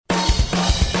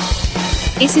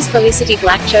This is Felicity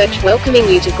Blackchurch welcoming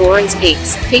you to Goran's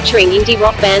Peaks, featuring indie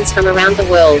rock bands from around the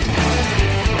world.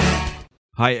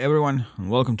 Hi everyone, and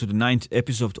welcome to the 9th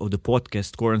episode of the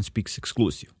podcast Goran Speaks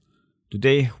Exclusive.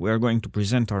 Today we are going to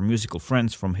present our musical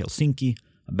friends from Helsinki,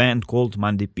 a band called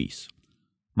Monday Peace.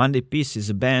 Monday Peace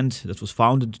is a band that was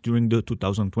founded during the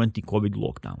 2020 COVID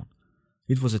lockdown.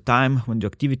 It was a time when the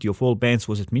activity of all bands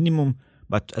was at minimum,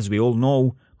 but as we all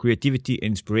know, creativity and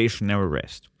inspiration never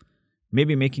rest.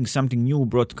 Maybe making something new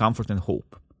brought comfort and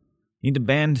hope. In the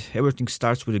band, everything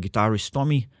starts with the guitarist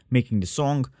Tommy making the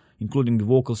song, including the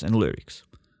vocals and lyrics.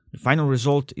 The final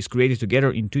result is created together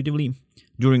intuitively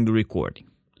during the recording.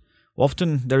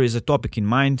 Often there is a topic in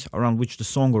mind around which the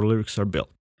song or lyrics are built.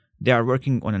 They are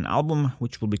working on an album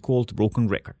which will be called Broken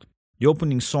Record. The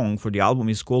opening song for the album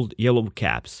is called Yellow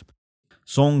Cabs.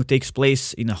 Song takes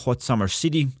place in a hot summer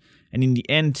city, and in the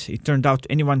end it turned out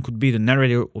anyone could be the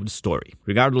narrator of the story,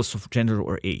 regardless of gender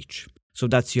or age. So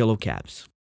that's Yellow Cabs.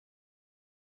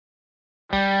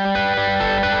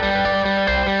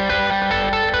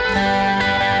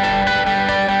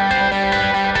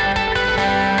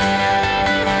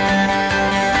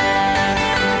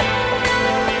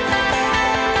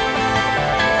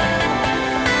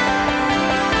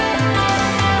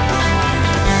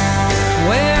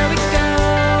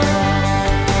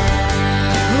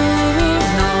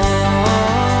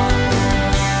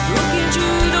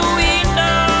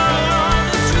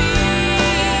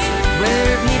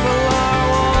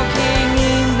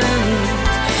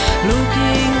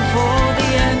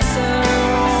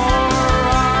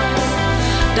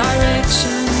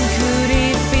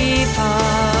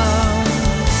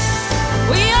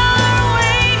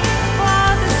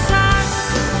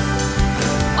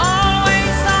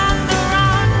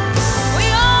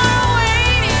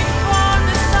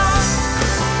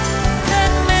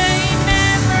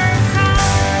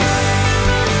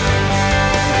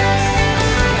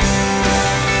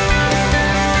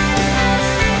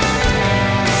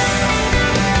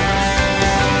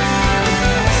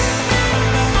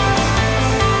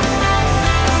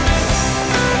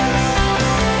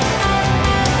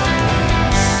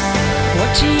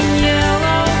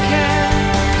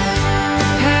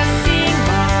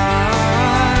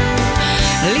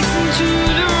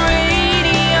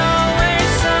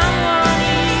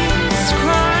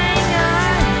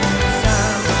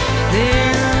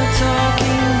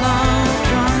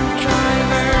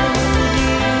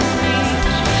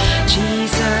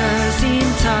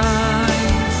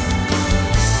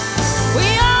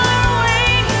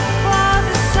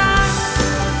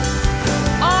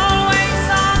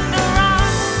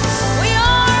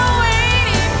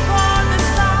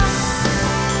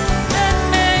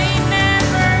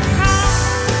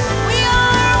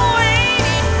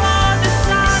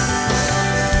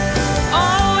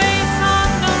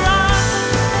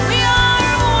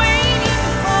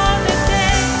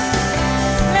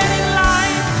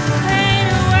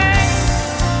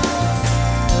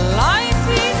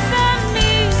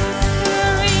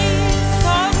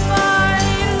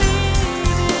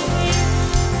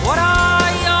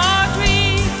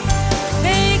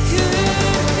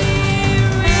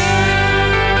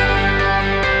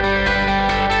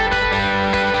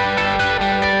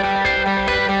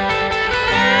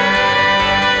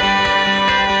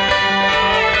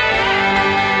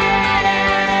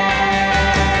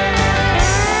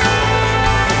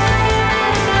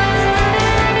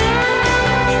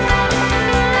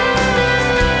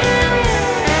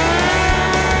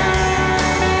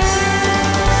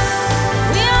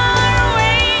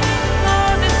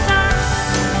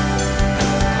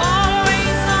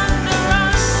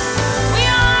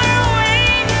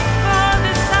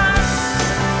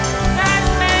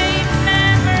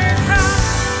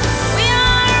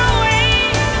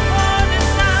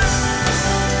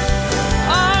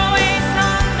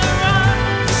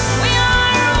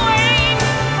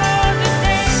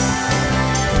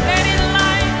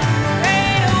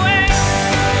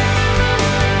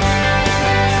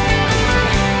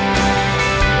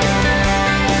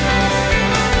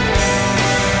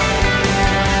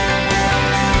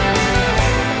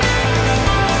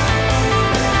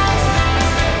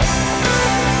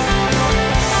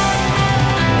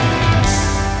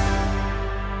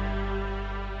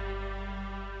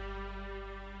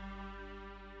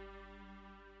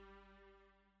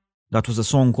 That was a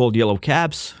song called Yellow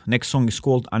Cabs. Next song is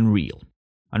called Unreal.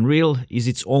 Unreal is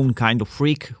its own kind of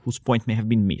freak whose point may have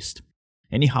been missed.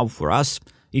 Anyhow, for us,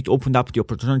 it opened up the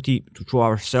opportunity to throw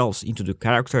ourselves into the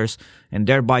characters and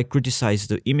thereby criticize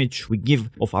the image we give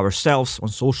of ourselves on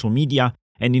social media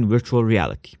and in virtual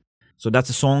reality. So that's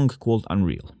a song called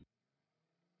Unreal.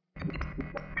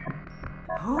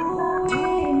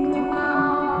 Oh.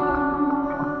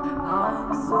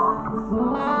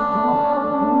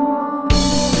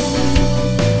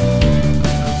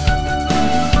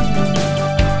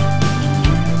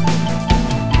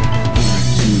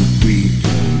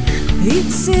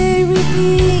 It's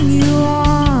everything you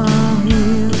are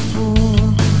here for.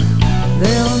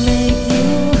 They'll make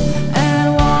you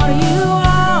and what you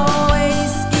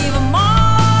always give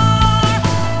more.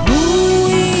 Who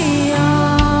we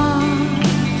are,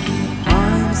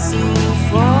 I'm so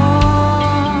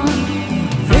far.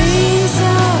 Face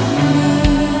of me,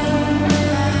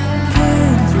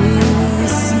 can't really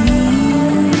see.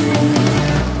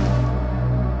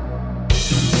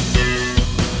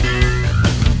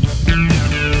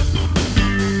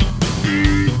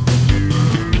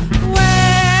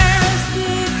 Where's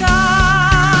the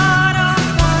God of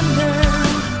thunder?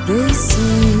 They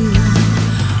say,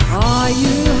 are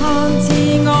you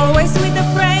hunting always with the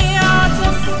prey, or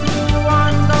just the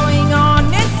one going on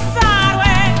this side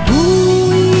way? Who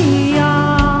we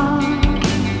are,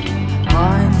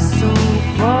 I'm so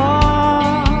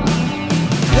far.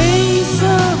 Face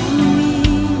of me,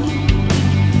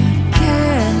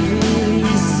 can't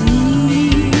really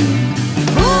see.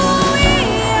 Who we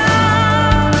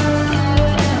are,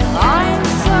 I'm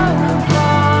so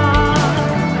far.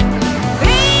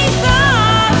 Face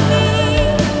of me,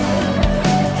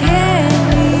 can't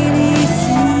really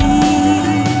see.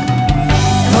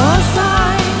 'Cause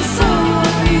I'm so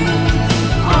weak,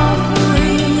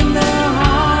 offering the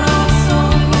heart of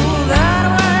soul that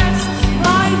wears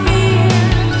my fear.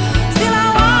 Still I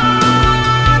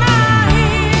wanna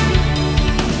hear,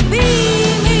 be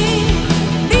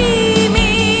me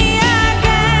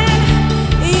again,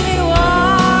 even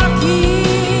walking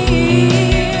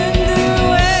the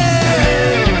way.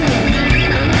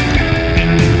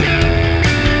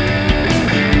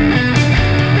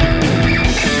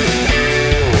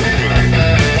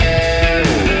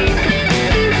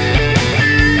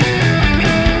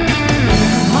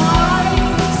 Heart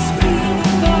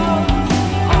screaming out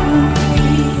on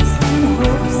knees and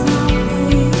hopes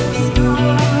nothing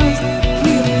scars.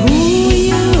 Who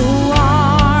you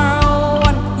are,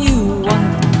 what you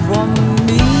want from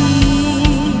me.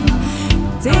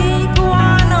 Take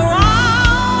one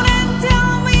around and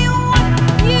tell me what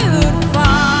you'd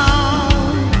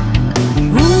found.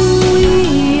 Who we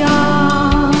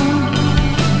are,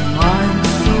 I'm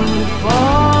so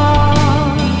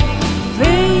far.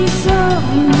 Face of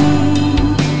me,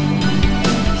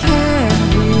 can't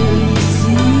really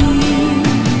see.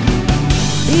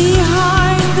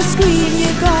 Behind the screen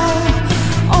you go,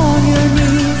 on your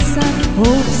knees and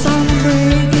hope some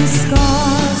breaking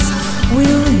scars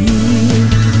will heal.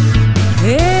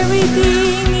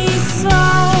 Everything is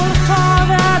sold for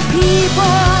the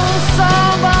people, so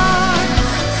bad.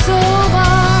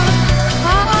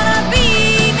 I wanna be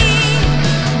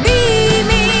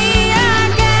me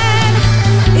again,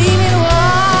 even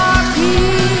walking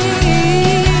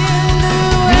the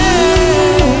way.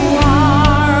 You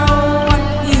are what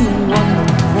you want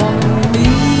from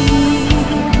me.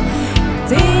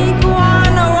 Take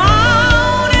one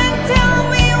around and tell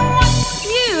me what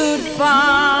you'd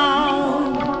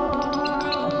found.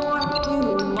 What you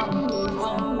want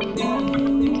from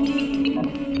me.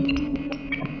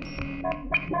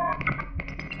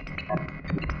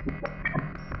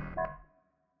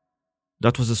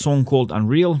 That was a song called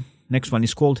Unreal. Next one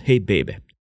is called Hey Baby.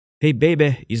 Hey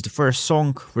Baby is the first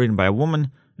song written by a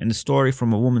woman and the story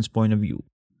from a woman's point of view.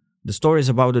 The story is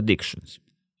about addictions,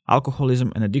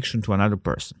 alcoholism and addiction to another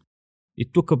person.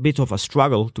 It took a bit of a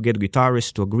struggle to get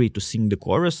guitarists to agree to sing the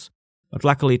chorus, but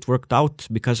luckily it worked out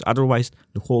because otherwise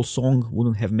the whole song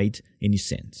wouldn't have made any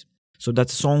sense. So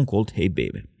that's a song called Hey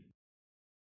Baby.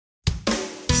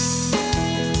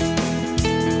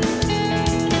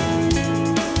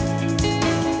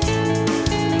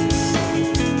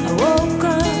 I woke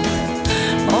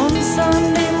up on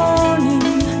Sunday morning.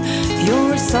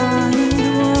 Your side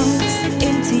was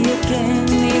empty again.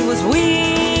 It was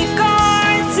week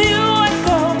or two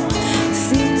ago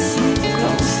since you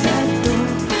closed that door.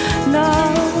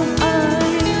 Now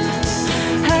I've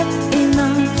had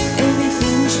enough.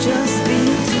 Everything's just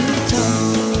been too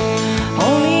tough.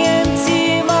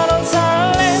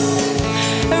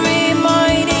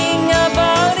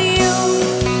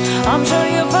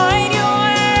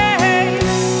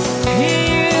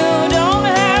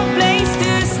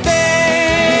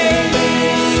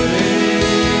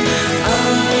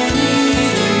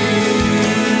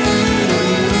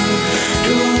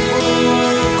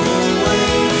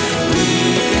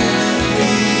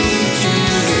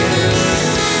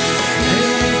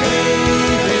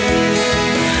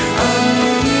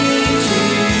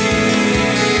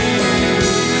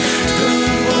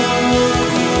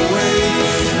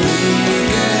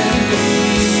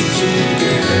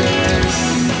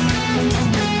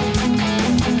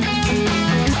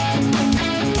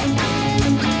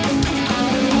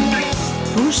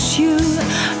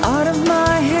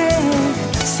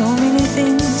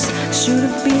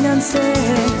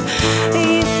 sunset.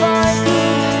 If I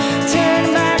could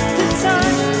turn back the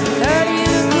time that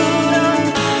you couldn't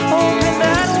open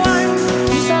that one,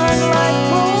 you sound like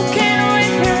broken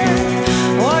record.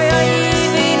 Why I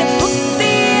even put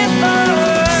the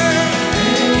effort?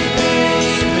 Hey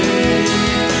baby,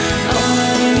 I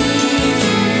need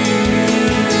you.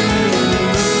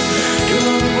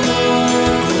 Don't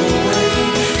walk away.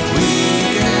 We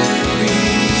can be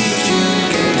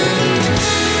together.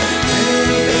 Hey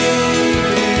baby,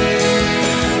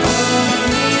 I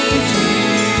need you.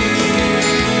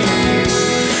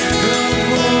 Don't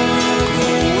walk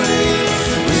away.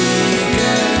 We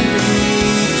can be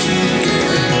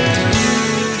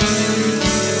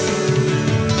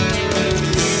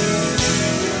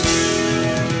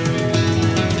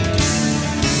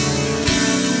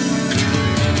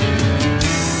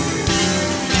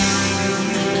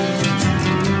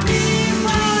If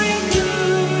I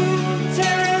could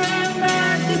turn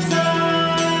back the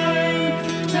time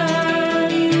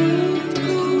that you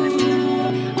could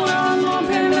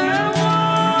open that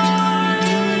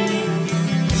wine,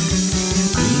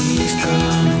 please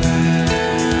come back.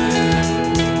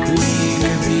 We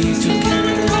can be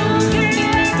together.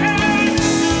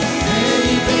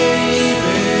 Hey baby,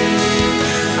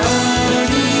 I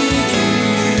need you.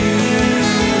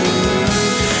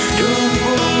 Don't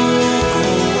walk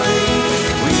away.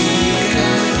 We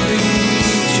can be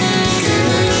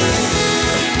together.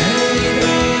 Hey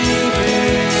baby,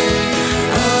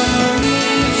 I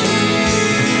need you.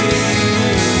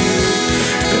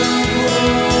 Don't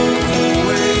walk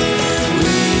away.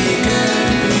 We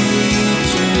can be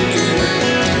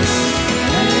together.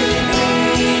 Hey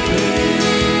baby,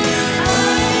 I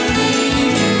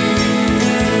need you.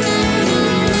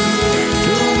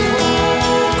 Don't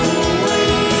walk away.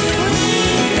 We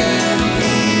can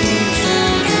be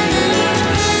together.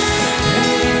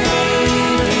 Hey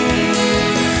baby,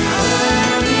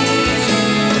 I need you.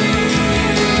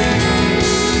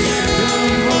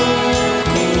 Don't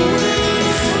walk away.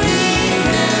 We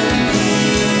can be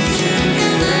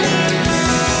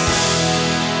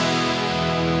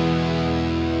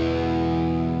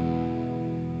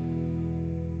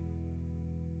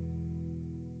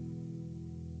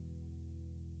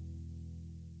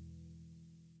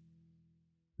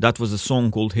That was a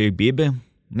song called Hey Baby.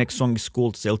 Next song is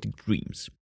called Celtic Dreams.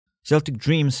 Celtic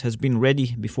Dreams has been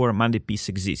ready before Monday Peace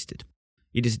existed.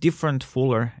 It is different,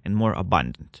 fuller, and more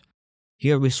abundant.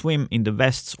 Here we swim in the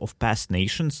vests of past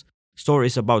nations,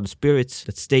 stories about the spirits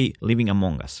that stay living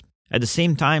among us. At the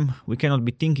same time, we cannot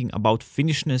be thinking about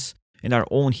Finnishness and our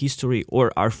own history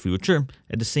or our future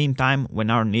at the same time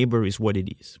when our neighbor is what it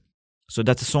is. So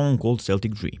that's a song called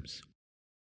Celtic Dreams.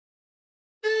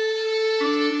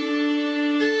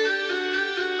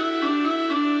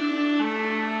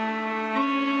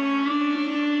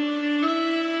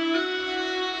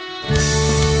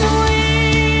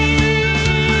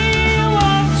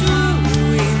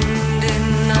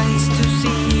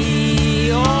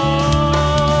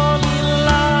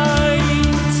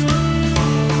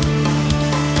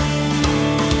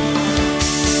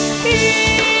 Even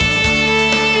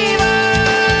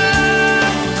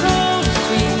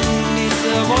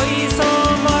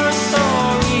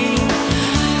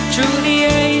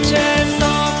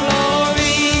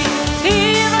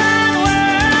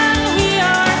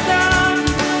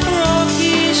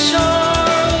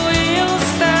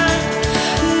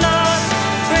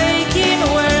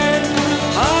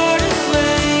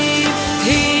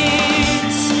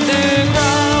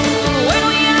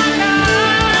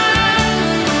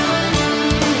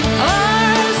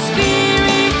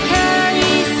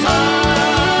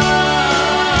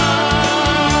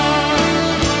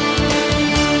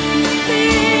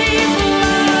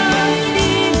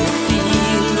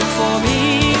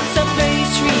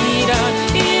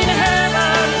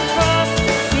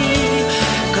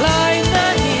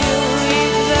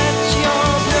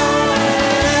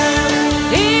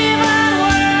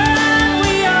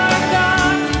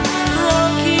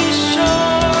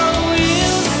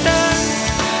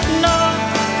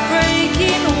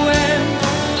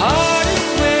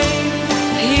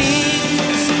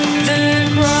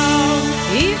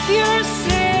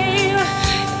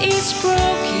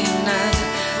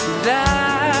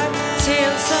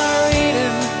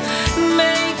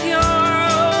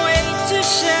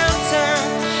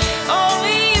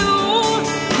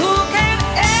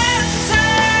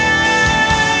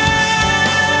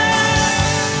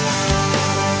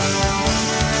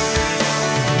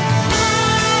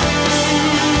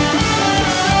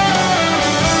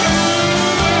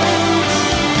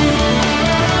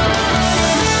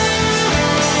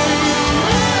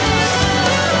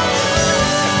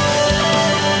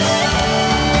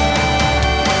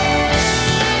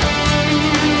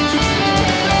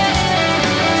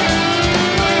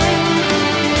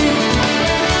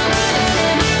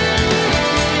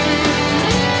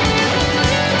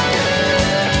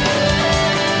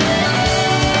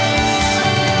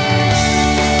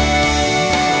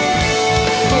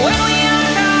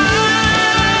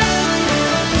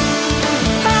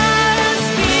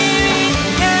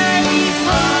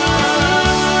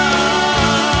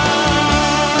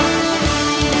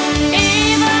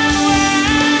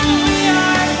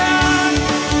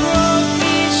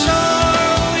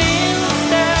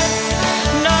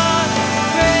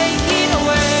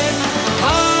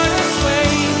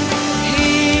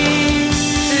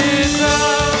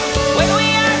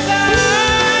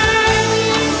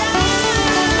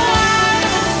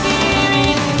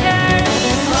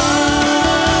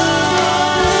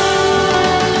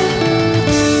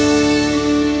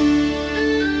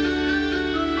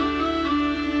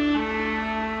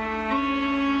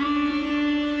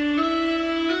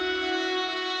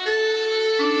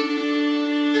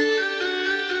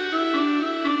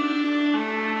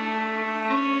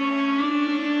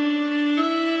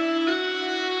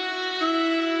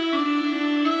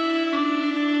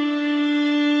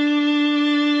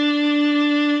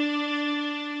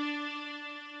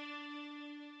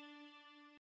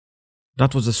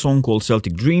That was a song called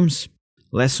Celtic Dreams.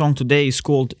 Last song today is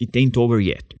called It Ain't Over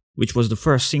Yet, which was the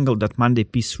first single that Monday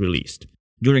Peace released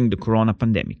during the corona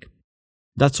pandemic.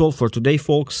 That's all for today,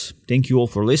 folks. Thank you all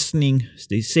for listening.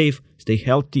 Stay safe, stay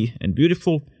healthy and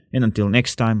beautiful, and until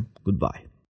next time, goodbye.